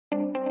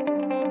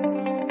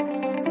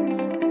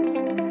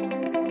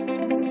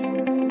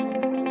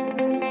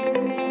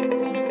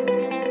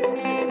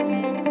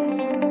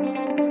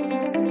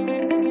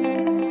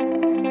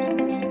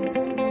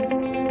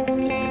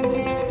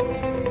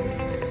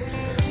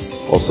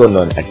Also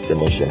known as the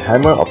motion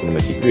hammer of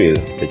pneumatic wheel,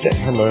 the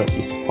jackhammer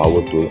is a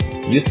power tool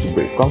used to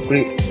break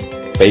concrete,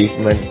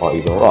 pavement, or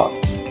even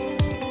rocks.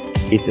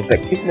 Its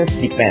effectiveness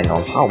depends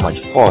on how much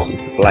force is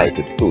applied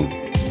to the tool,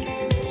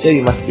 so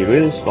you must be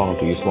really strong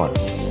to use one.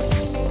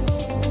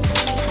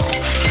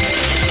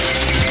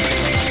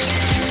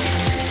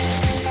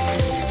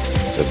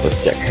 The first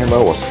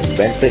jackhammer was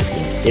invented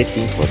in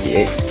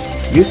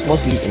 1848, used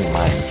mostly in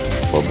mines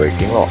for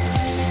breaking rock.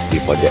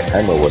 Before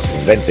jackhammer was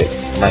invented,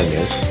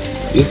 miners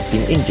used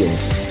steam engines,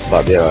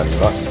 but they are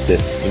not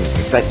just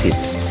ineffective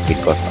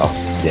because of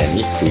their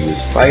need to use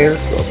fire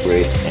to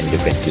operate, and the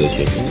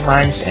ventilation in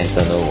mines and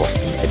tunnels was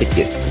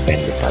inadequate to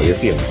prevent the fire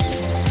fumes.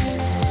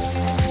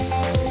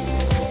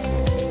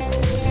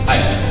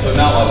 Hi, so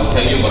now I will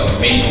tell you about the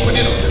main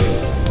component of the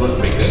road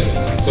breaker.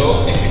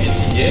 So as you can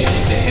see here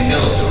is the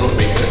handle of the road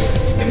breaker.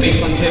 The main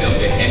function of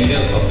the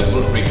handle of the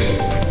road breaker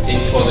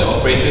is for the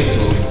operator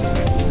to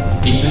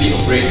easily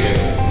operate the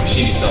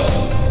machine itself.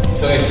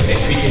 So as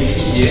we can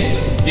see here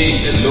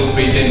is the low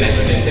pressure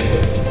nitrogen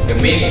chamber. The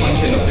main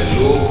function of the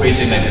low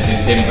pressure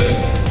nitrogen chamber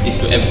is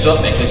to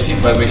absorb excessive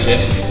vibration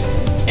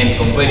and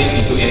convert it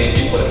into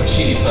energy for the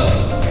machine itself.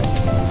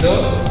 So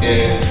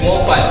the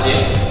small part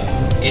here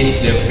is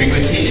the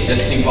frequency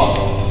adjusting valve.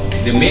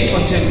 The main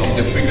function of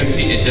the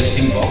frequency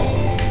adjusting valve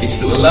is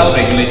to allow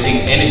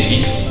regulating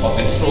energy of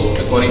the stroke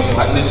according to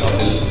hardness of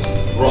the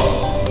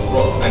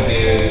rod and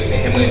the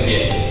hammer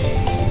here.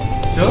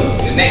 So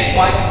the next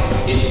part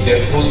is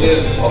the holder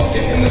of the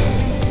hammer.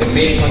 The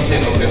main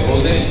function of the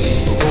holder is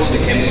to hold the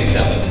hammer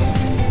itself.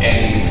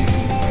 And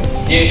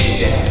here is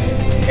the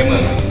hammer.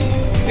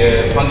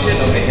 The function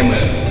of the hammer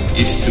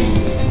is to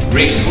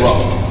break the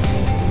rock.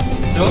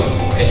 So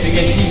as we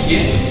can see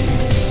here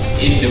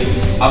is the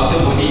outer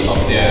body of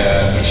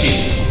the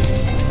machine.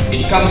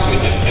 It comes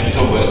with an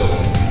absorber,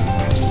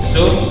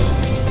 so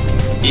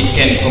it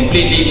can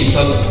completely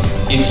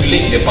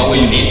insulate the power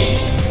unit,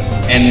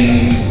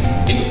 and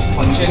it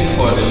functions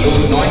for the low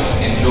noise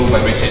and low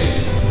vibration.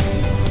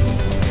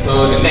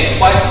 So the next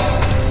part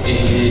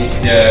is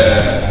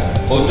the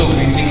auto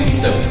greasing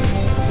system.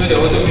 So the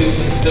auto greasing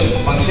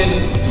system functions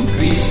to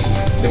grease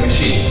the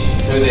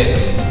machine so that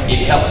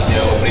it helps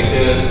the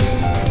operator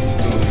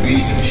to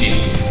grease the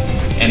machine.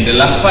 And the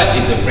last part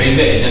is the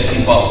pressure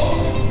adjusting valve.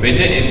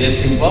 Pressure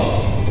adjusting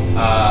valve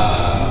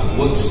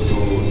works to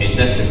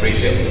adjust the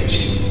pressure of the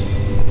machine.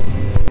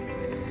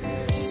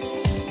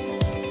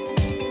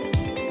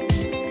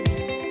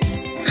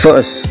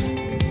 First,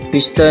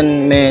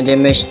 piston may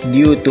damage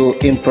due to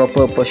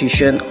improper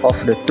position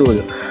of the tool.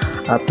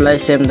 Apply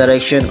same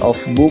direction of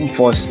boom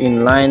force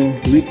in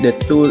line with the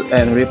tool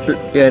and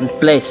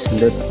place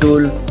the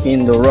tool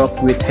in the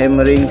rock with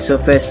hammering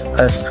surface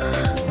as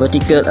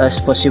vertical as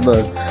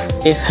possible.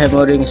 If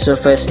hammering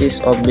surface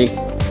is oblique,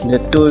 the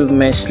tool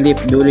may slip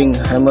during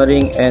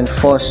hammering and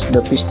force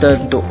the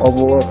piston to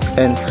overwork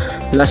and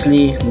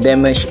lastly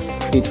damage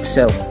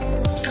itself.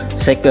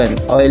 Second,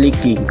 oil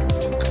leaking.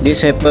 This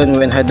happens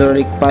when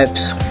hydraulic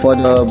pipes for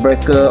the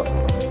breaker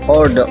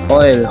or the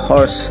oil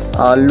hose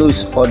are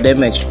loose or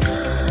damaged.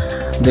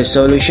 The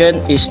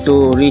solution is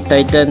to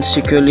retighten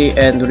securely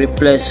and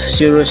replace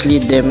seriously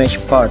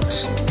damaged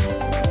parts.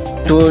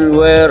 Tool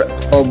wear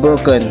or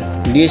broken.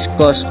 This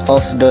cause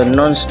of the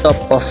non-stop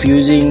of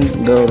using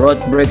the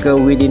rod breaker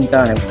within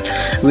time.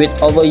 With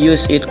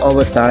overuse it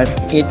over time,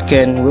 it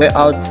can wear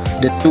out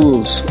the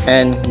tools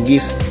and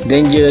give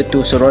danger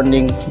to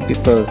surrounding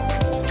people.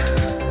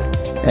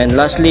 And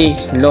lastly,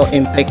 low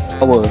impact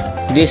power.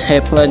 This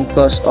happens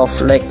because of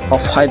lack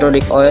of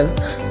hydraulic oil,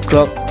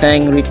 clogged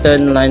tank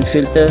return line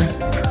filter,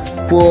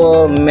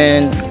 poor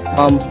main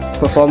pump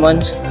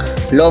performance,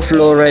 low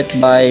flow rate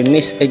by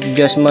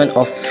misadjustment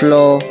of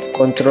flow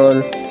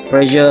control,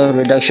 pressure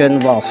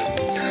reduction valve.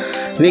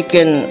 We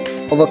can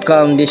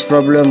overcome this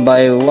problem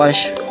by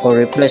wash or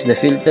replace the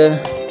filter,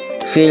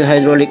 fill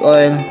hydraulic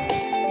oil,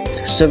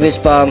 service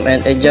pump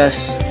and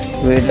adjust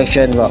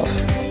reduction valve.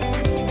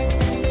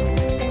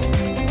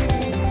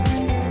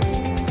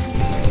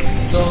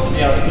 So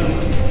there are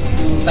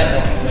two types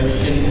of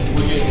vibration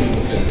exposure to the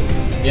worker.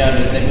 There are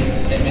the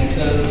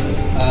segmental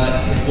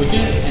exposure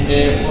and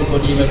the whole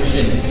body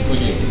vibration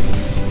exposure.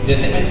 The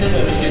segmental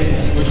vibration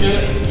exposure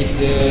is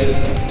the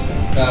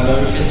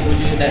vibration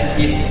exposure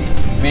that is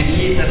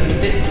mainly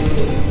transmitted to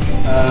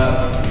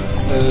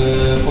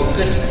a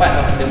focused part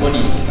of the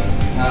body,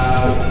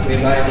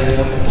 whereby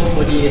the whole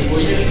body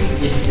exposure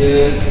is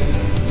the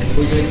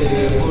exposure to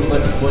the whole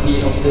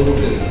body of the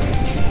worker.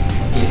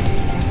 Okay.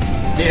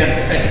 There are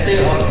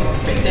factor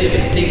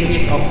affecting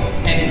risk of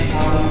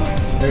hand-arm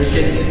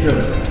vibration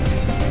syndrome.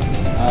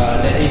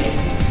 That is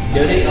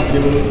the risk of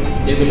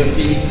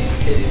developing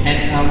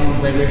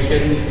hand-arm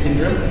vibration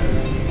syndrome,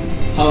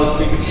 how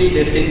quickly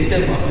the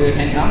symptom of the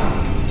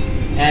hand-arm,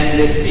 and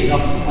the speed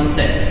of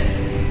onset.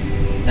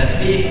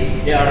 Lastly,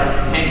 there are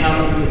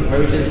hand-arm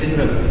vibration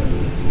syndrome.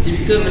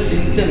 Typical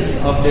symptoms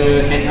of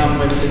the hand-arm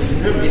vibration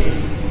syndrome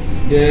is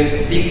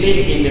the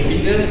tingling in the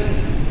finger,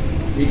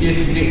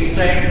 reduced grip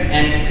strength,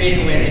 and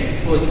pain when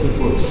exposed to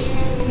force.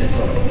 That's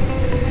all.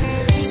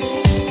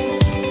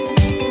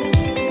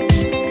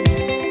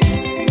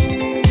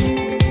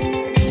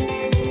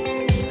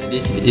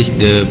 This is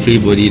the free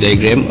body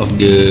diagram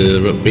of the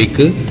rod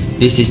breaker.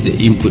 This is the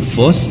input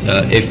force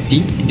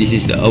Ft. This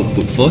is the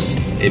output force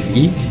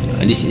Fe.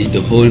 This is the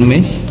whole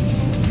mass,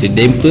 the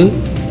damper,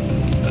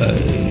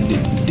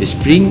 the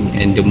spring,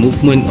 and the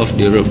movement of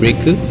the rod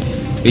breaker,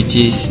 which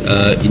is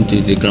into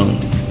the ground.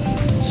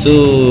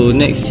 So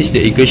next is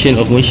the equation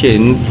of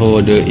motion for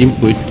the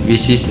input,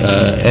 which is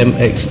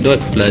mx dot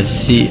plus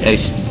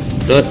cx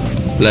dot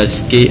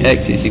plus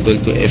kx is equal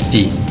to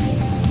Ft.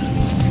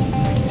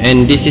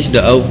 And this is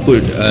the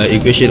output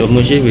equation of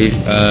motion with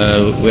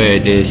where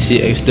the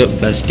cx dot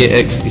plus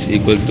kx is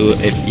equal to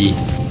Fe.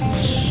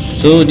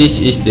 So this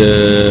is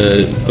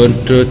the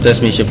control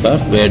transmission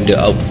path where the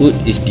output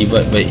is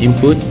divided by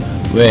input,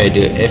 where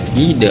the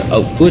Fe, the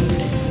output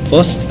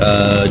force,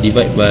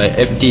 divided by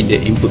Ft, the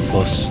input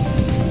force.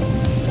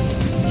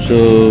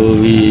 So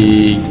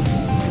we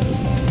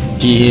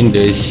key in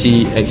the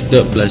cx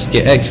dot plus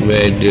kx,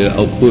 where the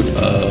output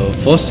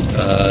force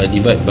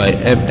divided by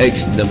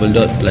mx double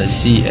dot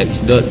plus cx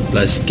dot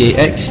plus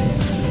kx,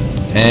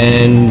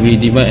 and we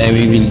divide and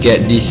we will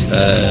get this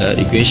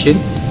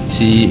equation,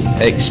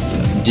 cx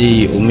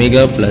j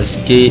omega plus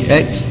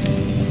kx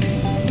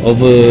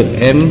over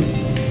m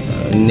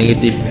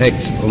negative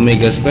x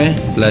omega square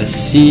plus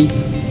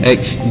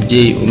cx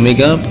j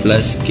omega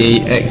plus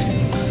kx.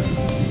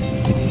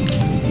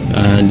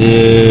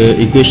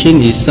 The equation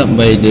is sub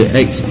by the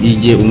x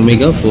ej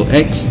omega for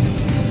x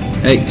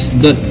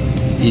dot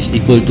is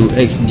equal to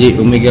x j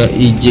omega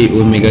ej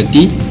omega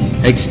t,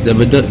 x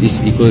double dot is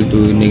equal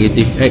to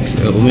negative x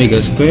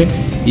omega square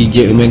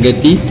ej omega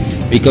t,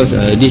 because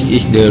this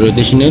is the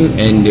rotational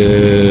and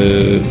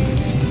the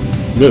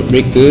rod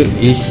breaker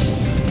is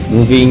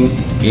moving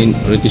in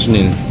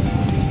rotational.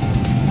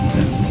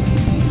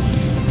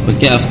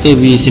 Okay, after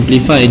we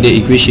simplify the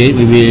equation,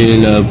 we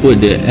will put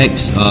the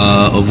x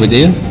over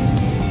there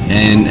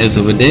and x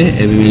over there,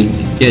 and we will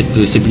get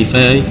to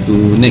simplify to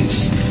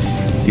next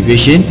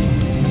equation.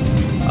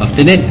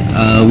 After that,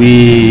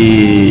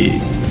 we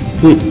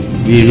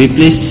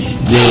replace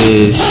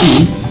the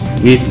c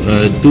with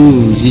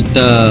 2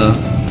 zeta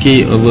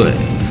k over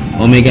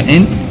omega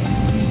n,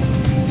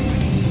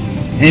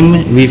 m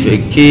with a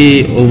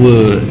k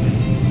over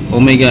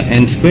omega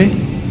n square,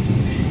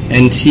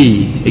 and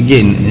c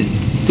again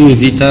 2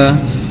 zeta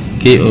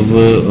k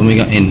over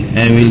omega n,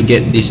 and we'll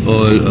get this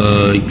all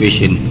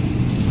equation.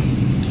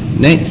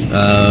 Next,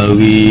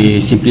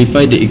 we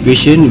simplify the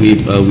equation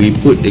with we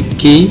put the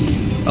k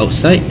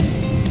outside,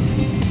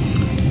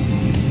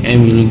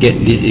 and we will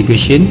get this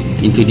equation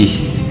into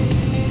this.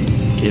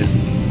 Okay.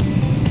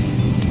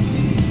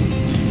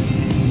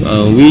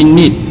 We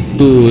need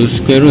to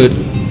square root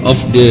of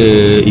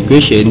the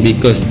equation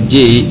because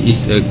j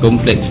is a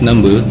complex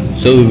number,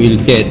 so we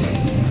will get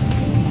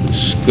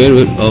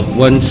square root of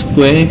 1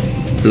 square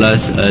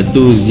plus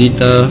 2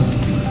 zeta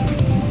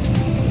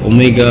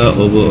omega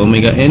over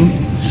omega n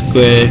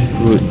square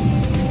root.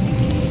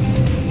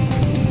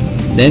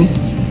 Then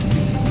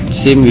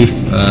same with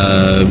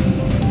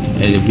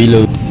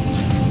below,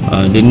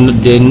 the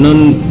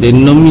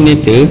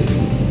denominator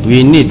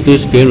we need to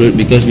square root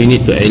because we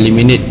need to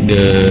eliminate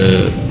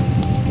the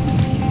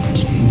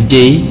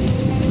j,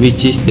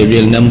 which is the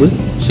real number,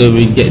 so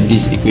we get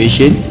this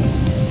equation.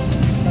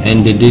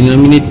 And the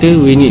denominator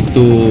we need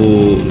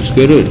to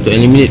square root to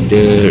eliminate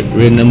the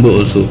real number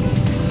also,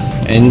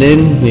 and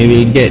then we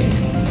will get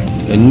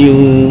a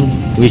new,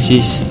 which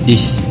is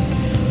this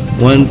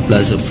 1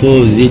 plus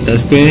 4 zeta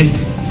square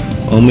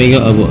omega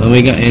over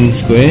omega n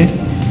square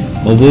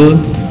over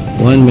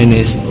 1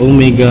 minus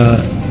omega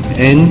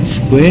n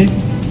square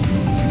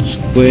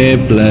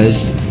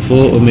plus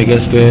 4 omega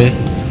square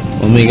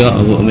omega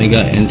over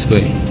omega n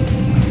square.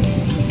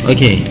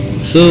 Okay,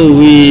 so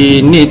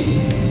we need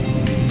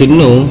to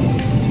know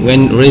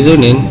when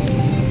resonant,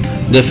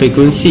 the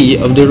frequency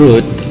of the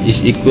rod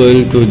is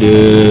equal to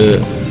the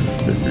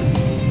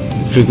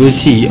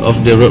frequency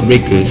of the rod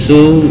breaker.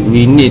 So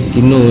we need to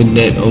know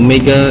that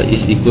omega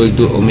is equal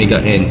to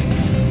omega n.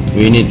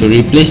 We need to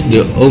replace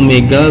the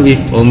omega with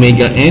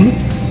omega n,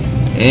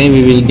 and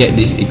we will get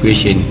this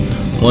equation,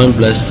 1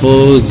 plus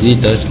 4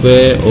 zeta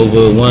square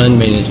over 1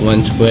 minus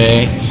 1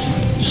 square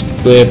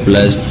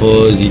plus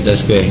 4 zeta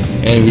square,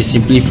 and we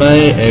simplify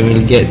and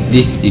we'll get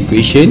this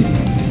equation.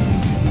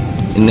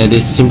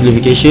 Another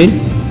simplification,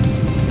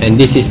 and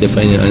this is the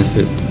final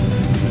answer.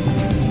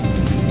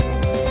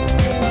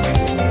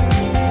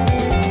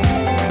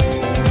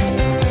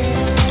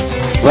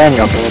 When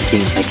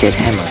operating a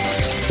jackhammer,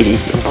 it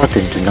is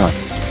important to note,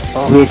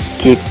 always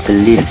keep the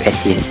lift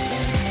axis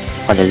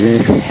on the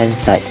left hand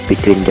side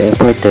between the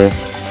operator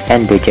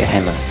and the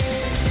jackhammer.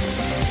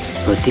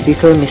 A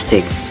typical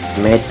mistake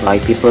made by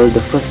people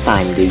the first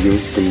time they use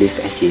the lift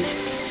axis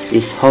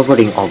is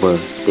hovering over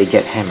the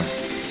jackhammer.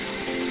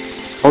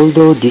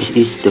 Although this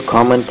is the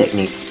common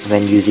technique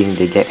when using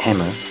the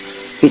jackhammer,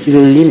 it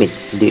will limit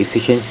the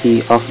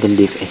efficiency of the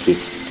lift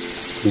axis.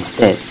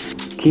 Instead,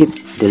 keep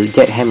the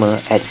jackhammer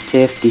at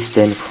safe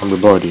distance from the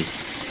body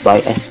by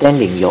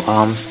extending your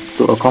arms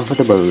to a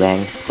comfortable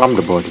length from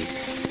the body.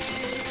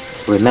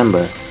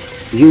 Remember,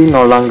 You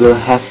no longer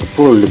have to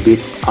pull the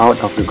bit out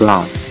of the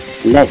ground.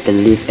 Let the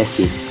lift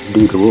assist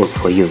do the work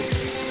for you.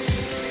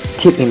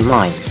 Keep in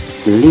mind,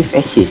 the lift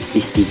assist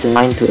is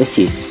designed to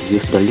assist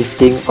with the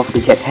lifting of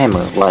the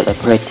jackhammer while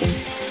operating.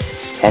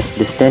 As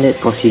the standard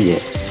procedure,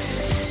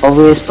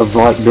 always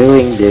avoid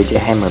burying the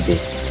jackhammer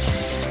bit.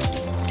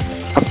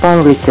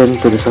 Upon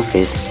return to the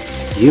surface,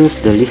 use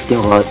the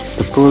lifting rod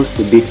to pull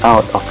the bit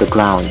out of the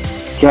ground,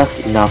 just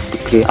enough to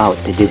clear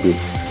out the debris.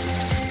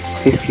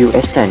 If you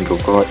extend the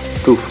rod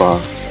too far,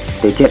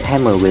 the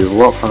jackhammer will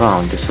walk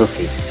around the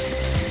surface.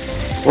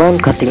 When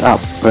cutting up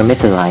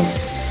perimeter line,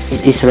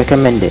 it is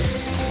recommended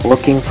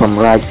working from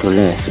right to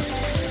left.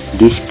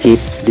 This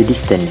keeps the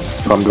distance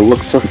from the work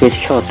surface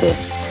shorter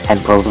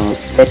and provides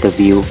better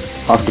view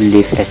of the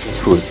lift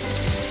assist foot.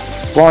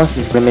 Once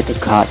the perimeter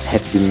cut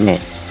has been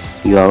made,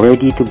 you are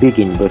ready to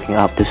begin working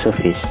up the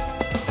surface.